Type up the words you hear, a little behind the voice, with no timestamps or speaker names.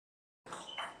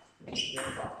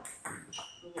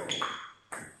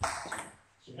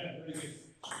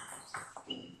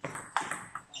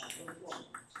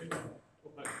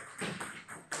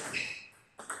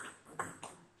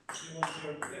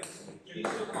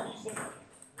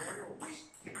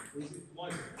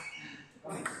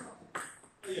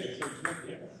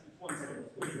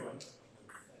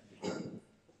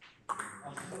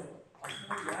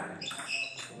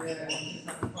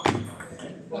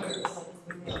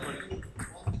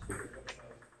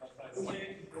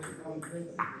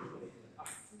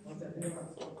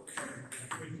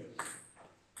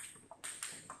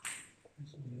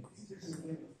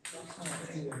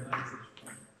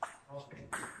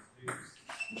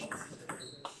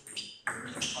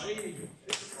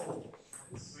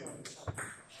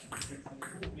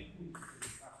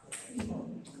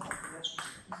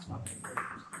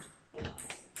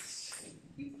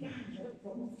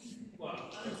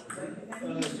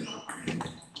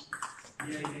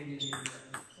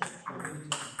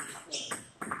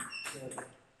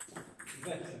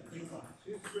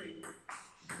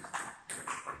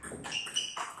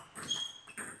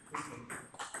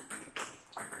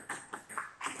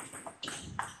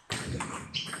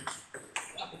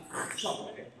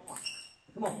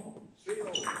Come on. Straight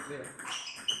over there.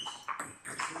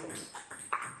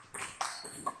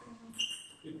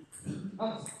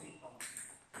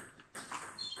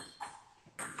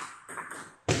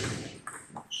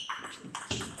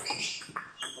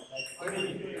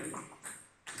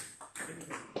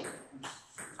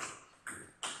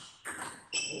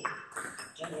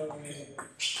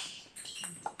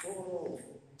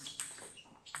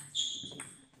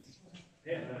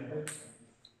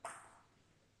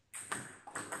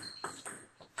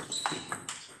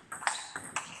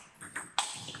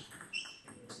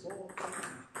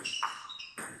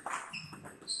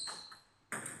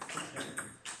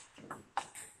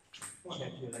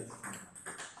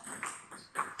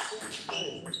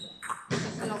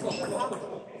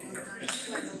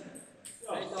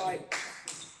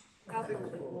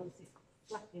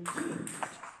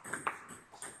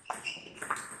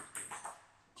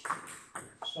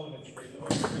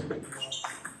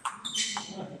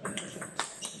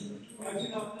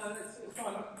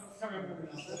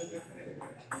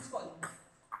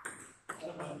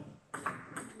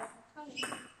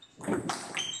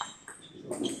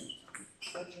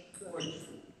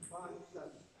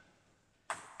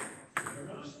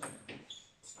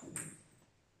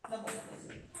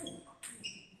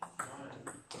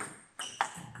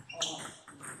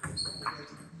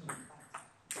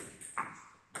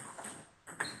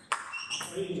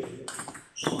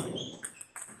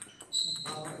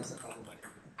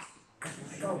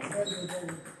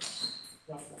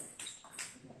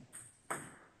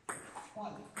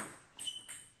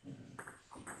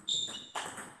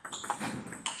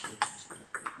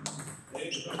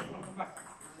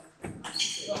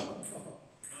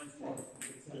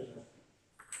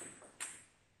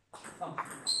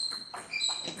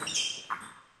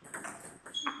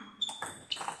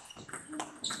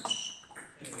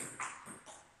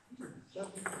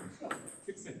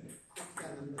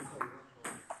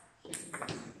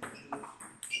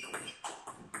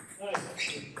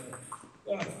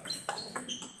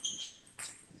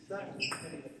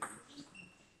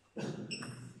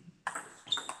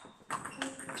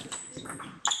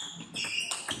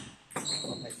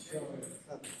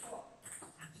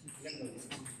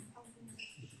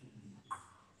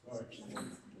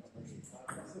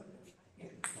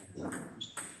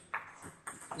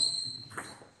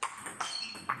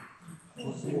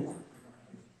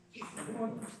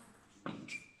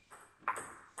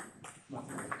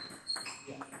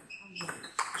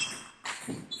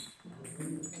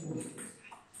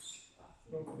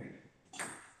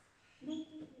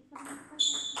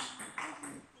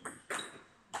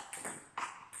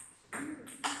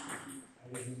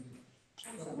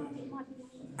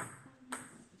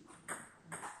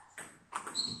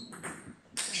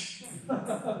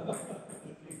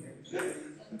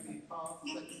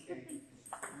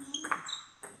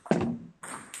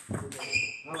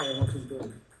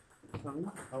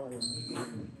 How are you?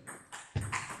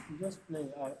 You just play.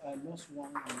 I lost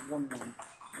one and 1-1.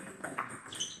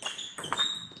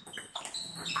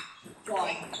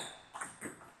 Why?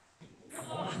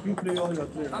 You play all your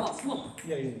players. Come on.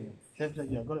 Yeah.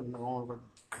 Definitely, I got to be on. But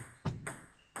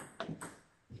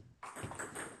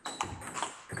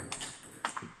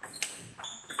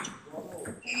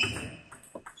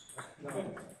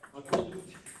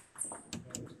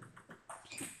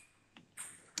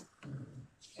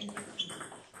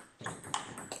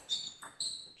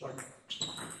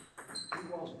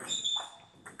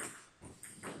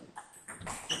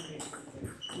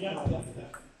Hey!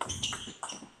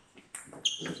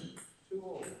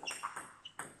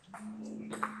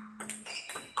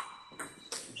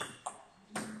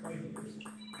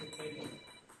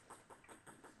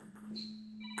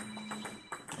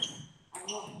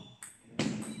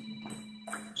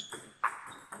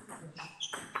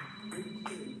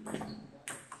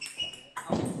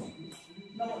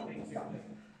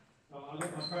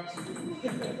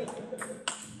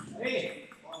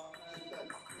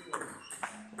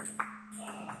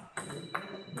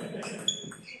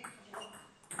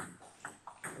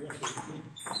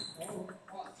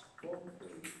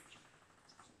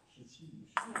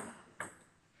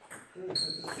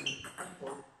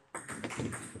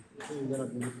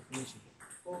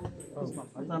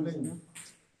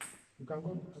 You can go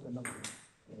to the number.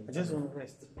 I just want to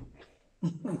rest. I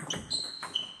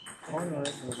want to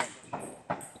rest for a while.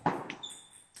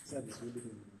 Set is really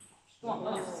good.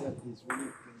 Set is really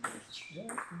good.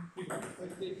 Yeah.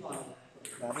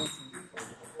 I don't think.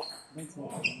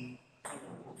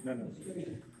 No.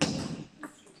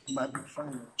 Might be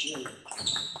fine. Yeah.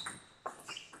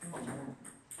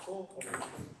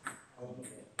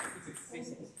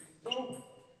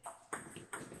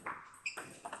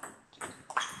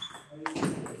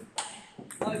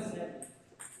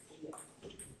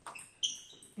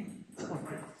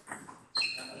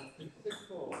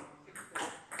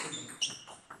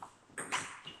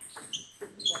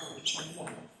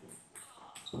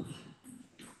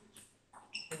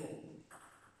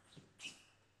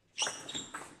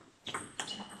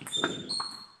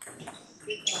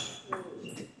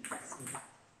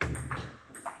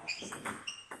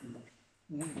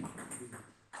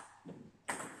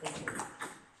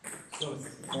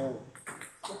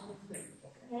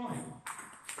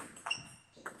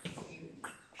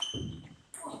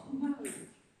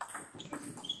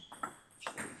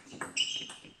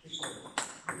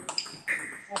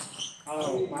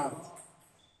 Oh, Parth.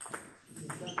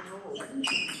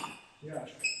 Yeah.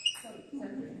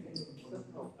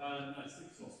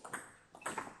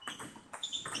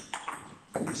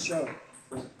 Sure.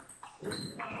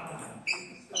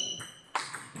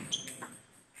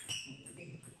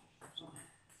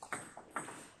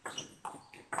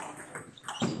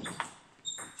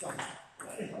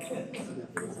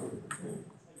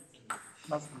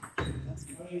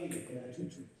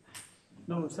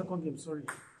 No, second game, sorry.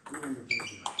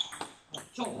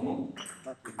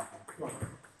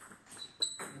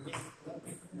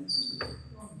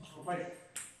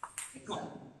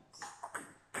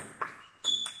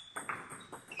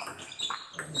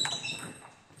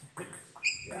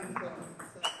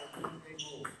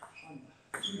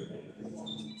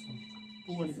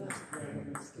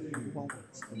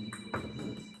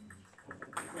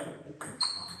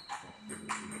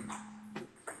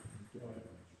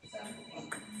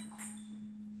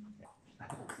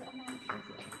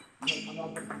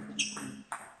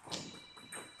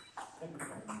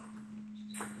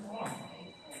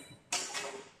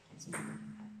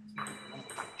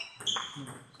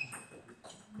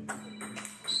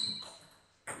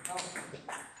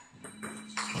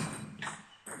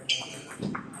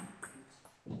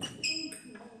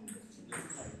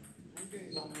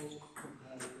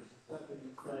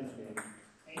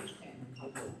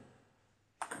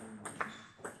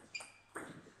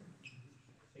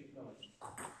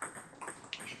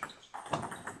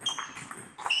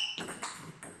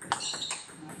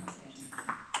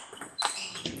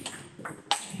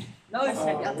 No, it's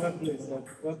well played, sir.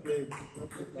 Well played. Well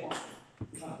played.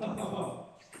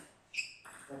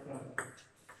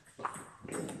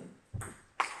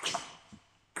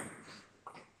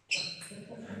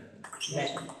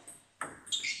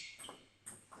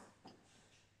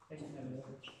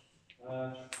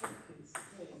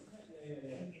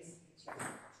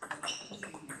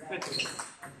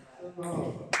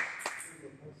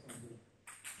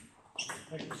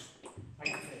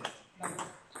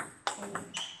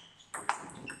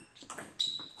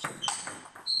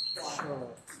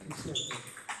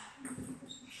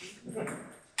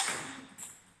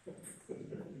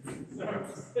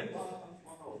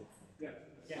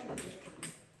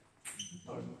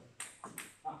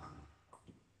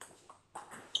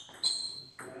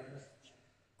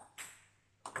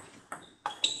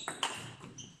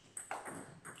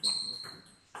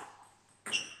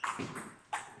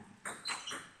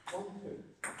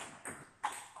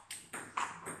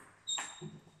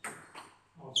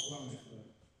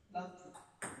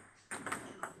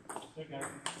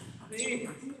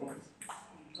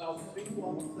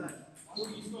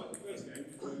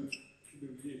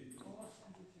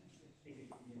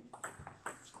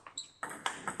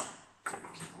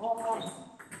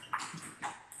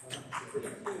 Come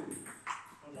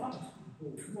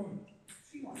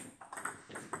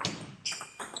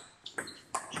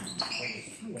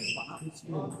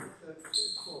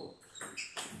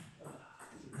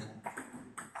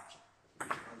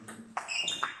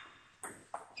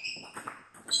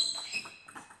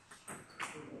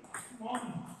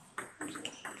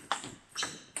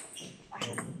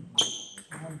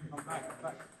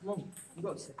on, you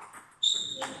got to.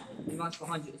 You mine's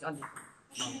behind you, it's under.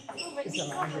 It's a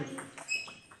hundred.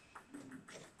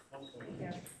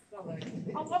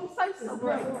 Oh, I'm so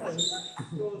sorry.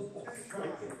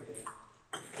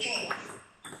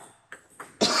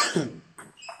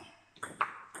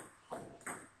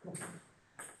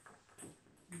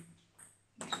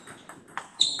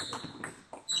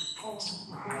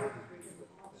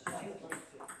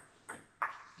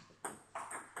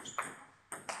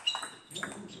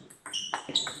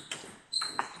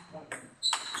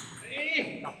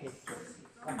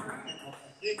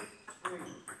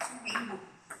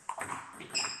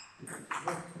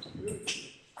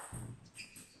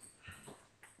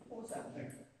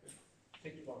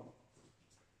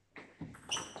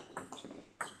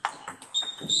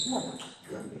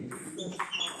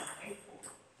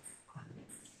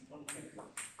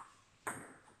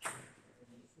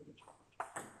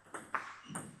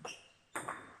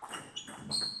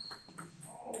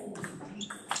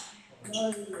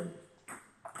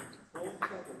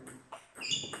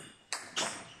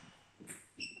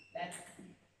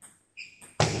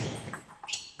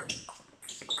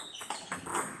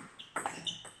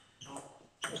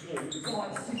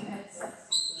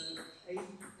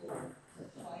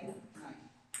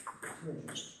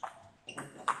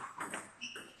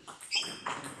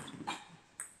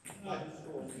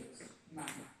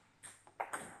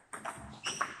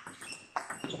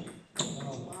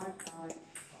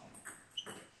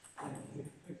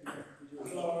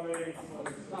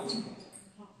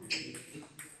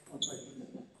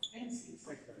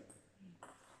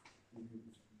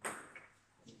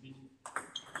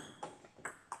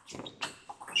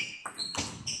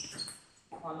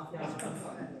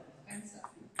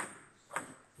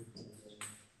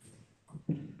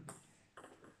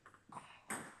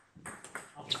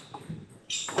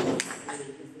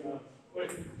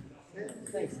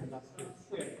 Thanks, Sebastian.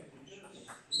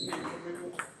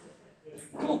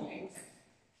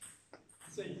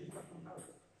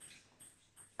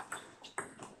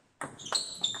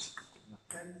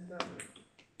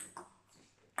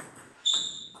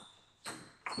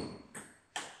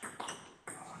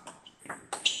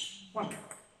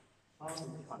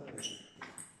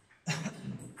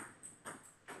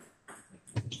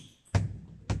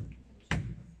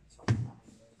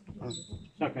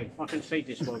 Okay, I can see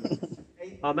this one.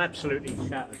 I'm absolutely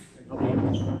shattered. I'll be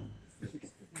honest.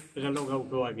 It was a long old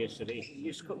drive yesterday.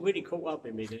 It's really caught up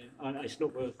with me there. It's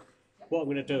not worth. What I'm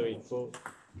going to do is,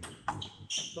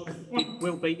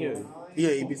 we'll beat you.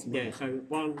 Yeah, he beats me. Yeah, so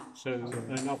 1, 2,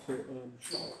 and I thought,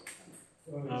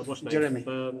 what's his name? Jeremy.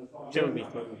 Jeremy's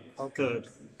third.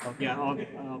 Yeah,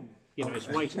 you know, it's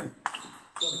wasting.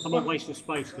 I'm not wasting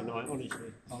space tonight,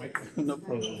 honestly. No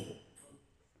problem.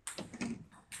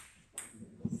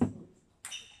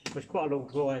 It was quite a long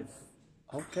drive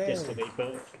Okay. yesterday,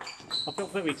 but I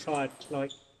felt very tired,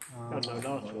 like, I don't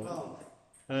know, last night.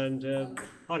 And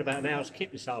I had about an hour's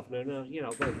kip this afternoon, and you know,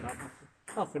 I woke up,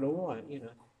 I feel all right, you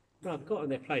know. Well, I've got on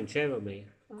there playing Jeremy.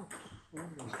 Oh.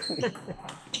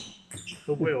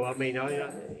 But Will, I mean,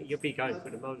 you'll be going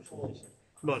through the motions.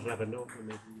 Might as well have a knock on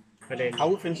me. And then, Are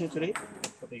we finishing today?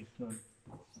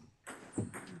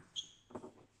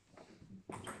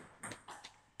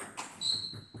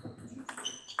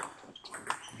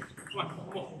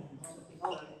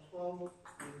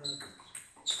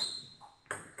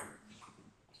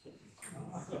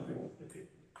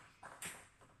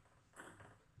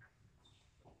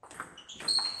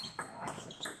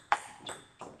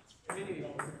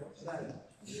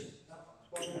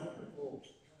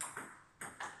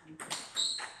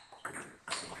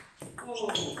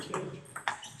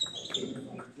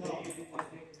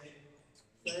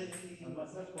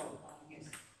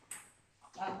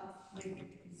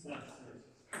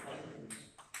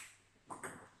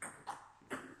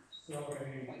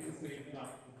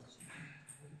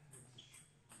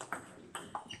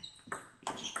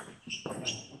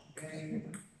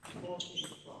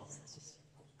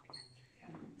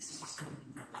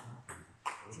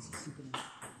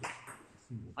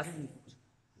 I didn't.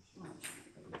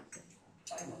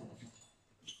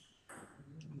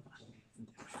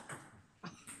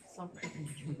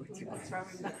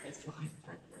 Throwing that is fine.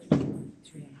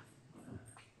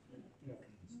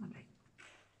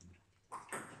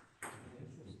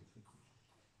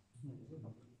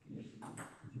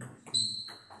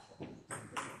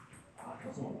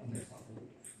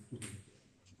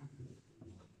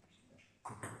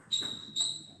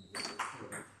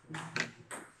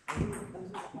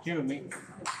 Jeremy,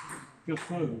 you're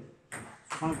through.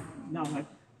 No, I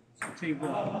tell you what.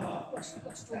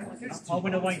 I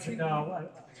went away for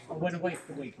I went away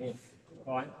for the weekend,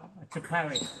 right, to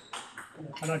Paris,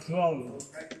 and I drove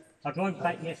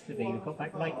back yesterday. I got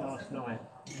back late last night,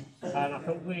 and I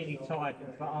felt really tired,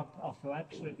 but I feel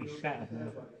absolutely shattered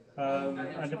now.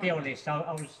 And to be honest,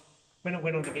 I was, when I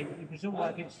went on again, it was all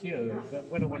right against you, but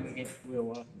when I went against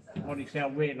Will, honestly, I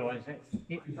realised that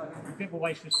it's a bit of a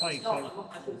waste of space, so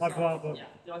I'd rather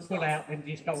pull out than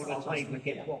just go on the table and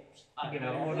get whopped. You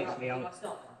know, honestly,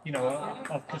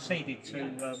 I've proceeded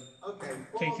to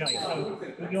TJ, so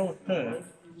you're third.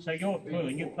 So you're through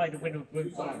and you play the winner of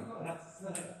Group 1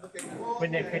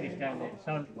 when they're finished down there.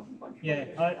 So, yeah,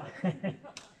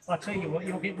 I tell you what,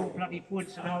 you'll get more bloody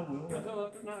points than I will.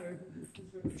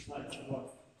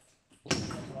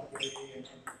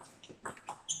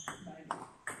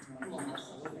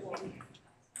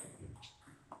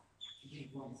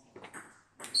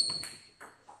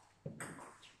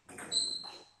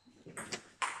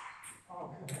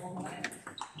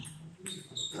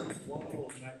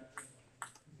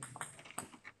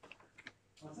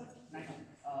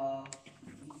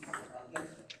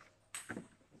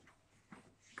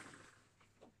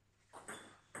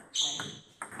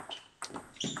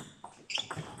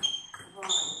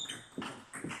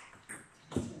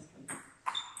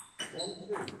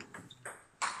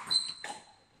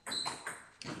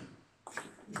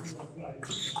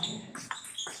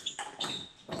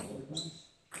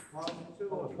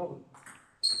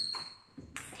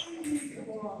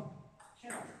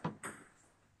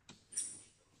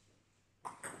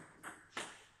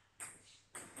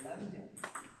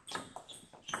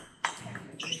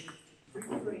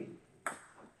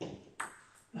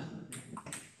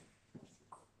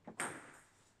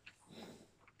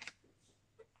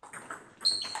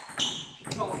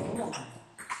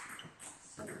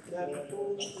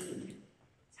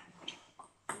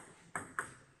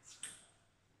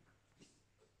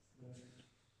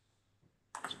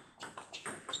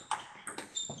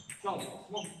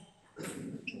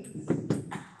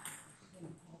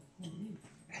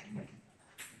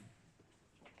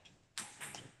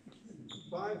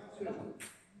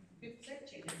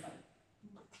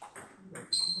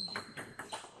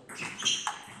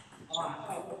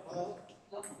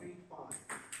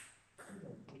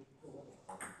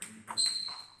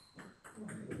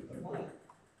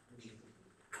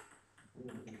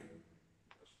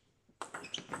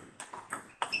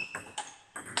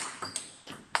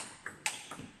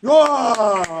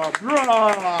 Oh,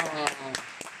 bravo!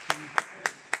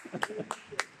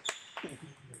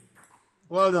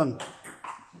 Well done.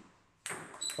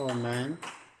 Oh, man.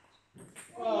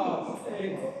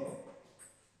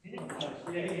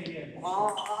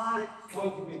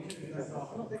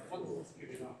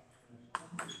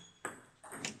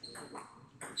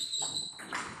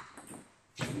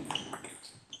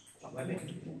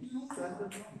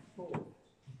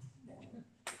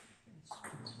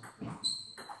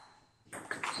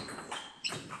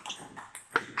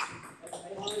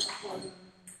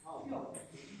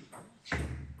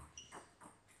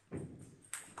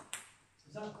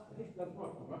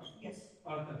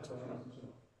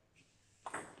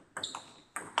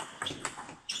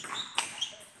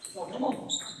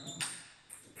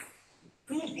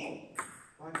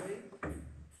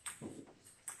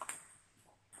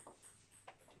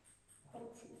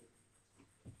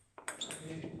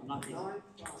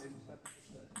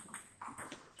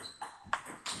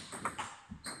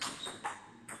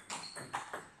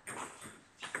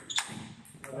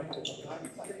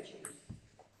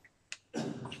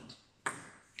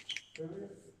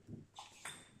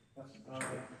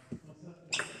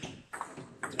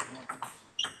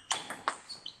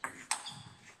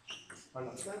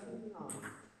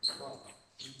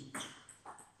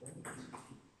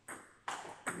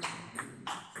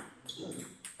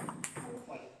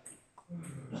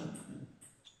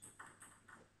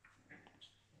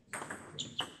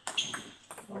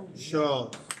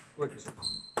 Sure.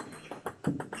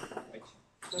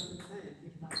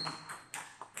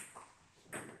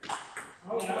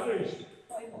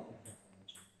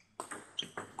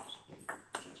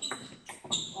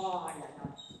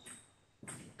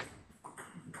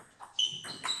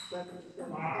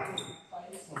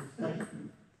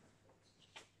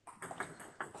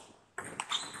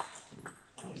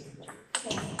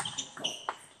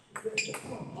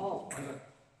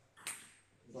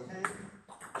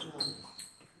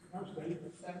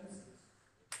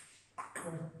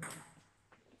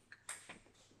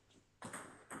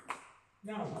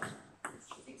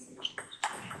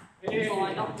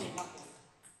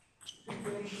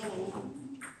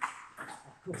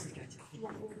 course he's going to. Of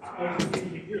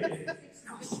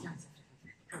course he's going to.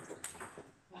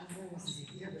 Where else is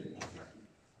he?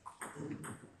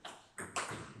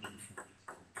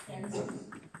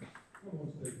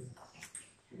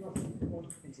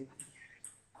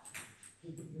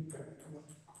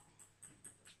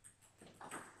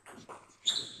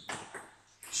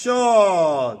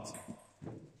 Shot!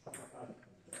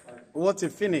 What a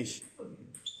finish.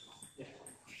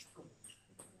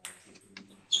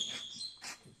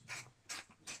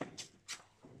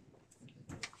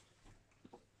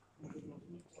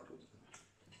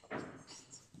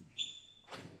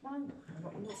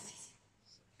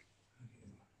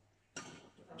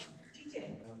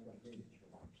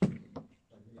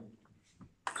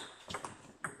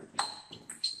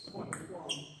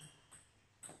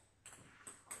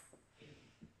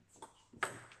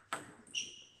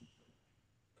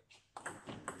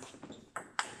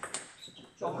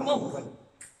 Oh, come on.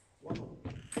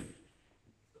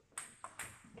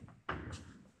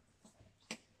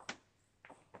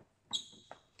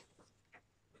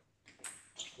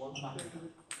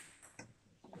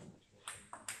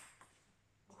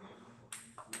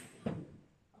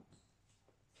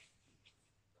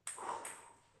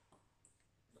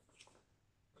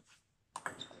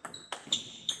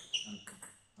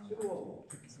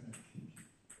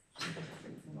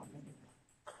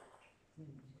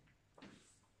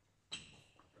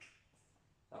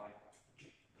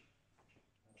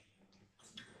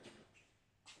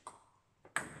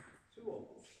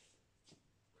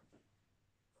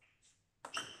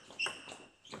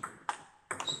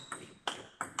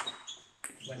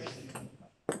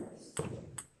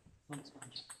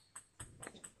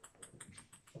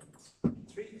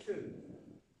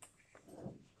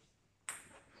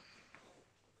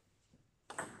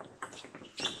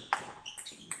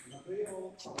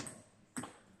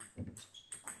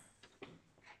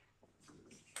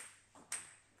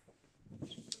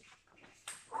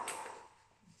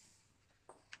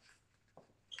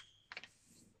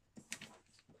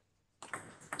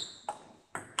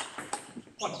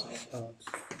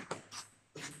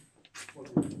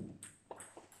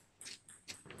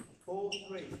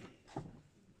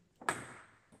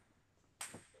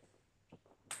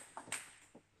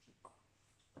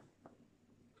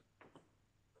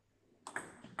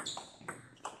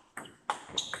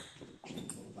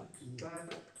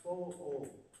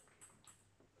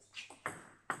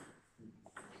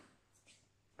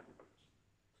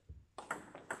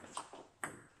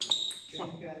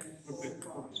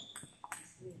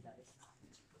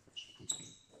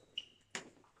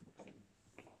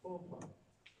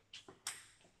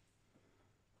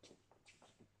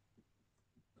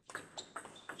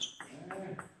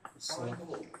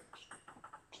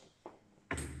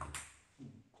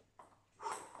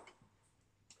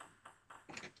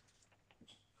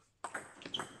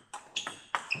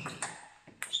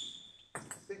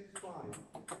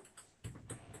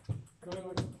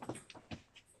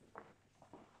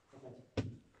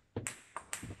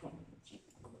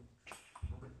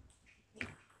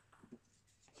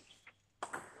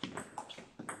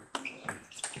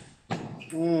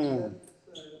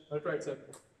 That's right, sir.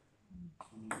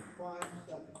 5,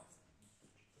 7.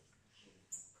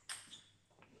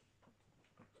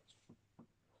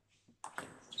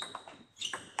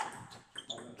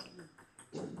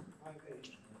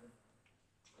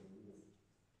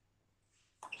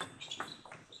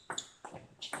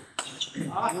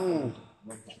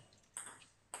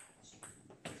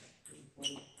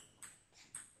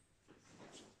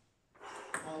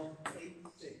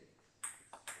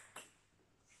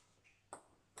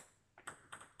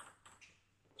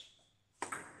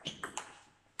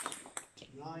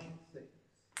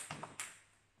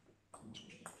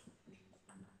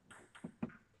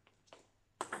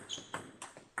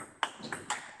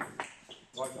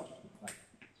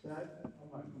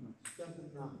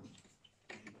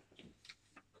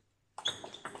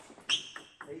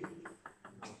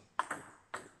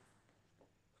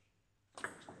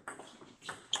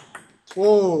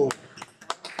 Whoa!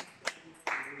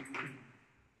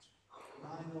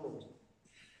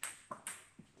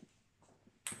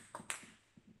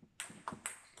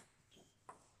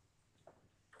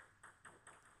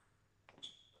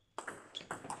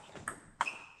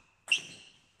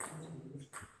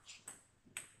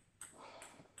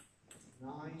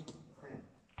 9-0.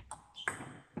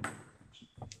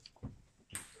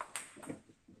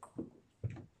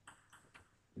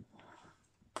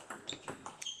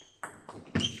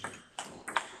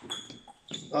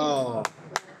 Oh.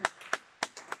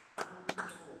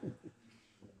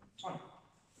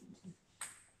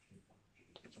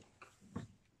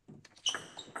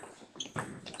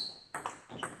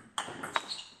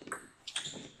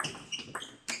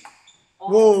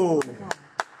 Whoa.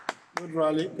 Good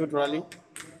rally, good rally.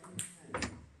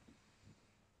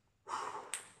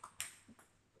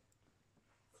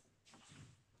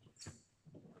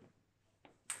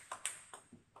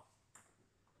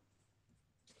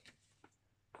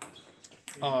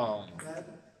 Oh.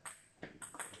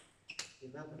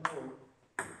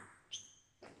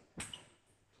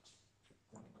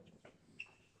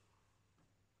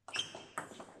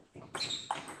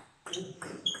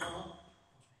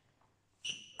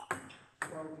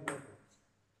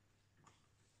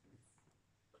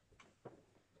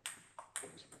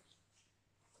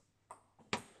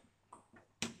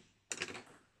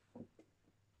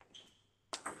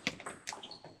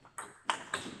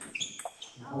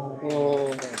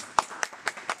 Oh.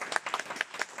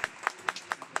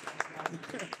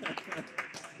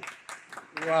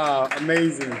 Wow,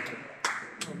 amazing.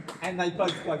 And they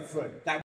both go through. That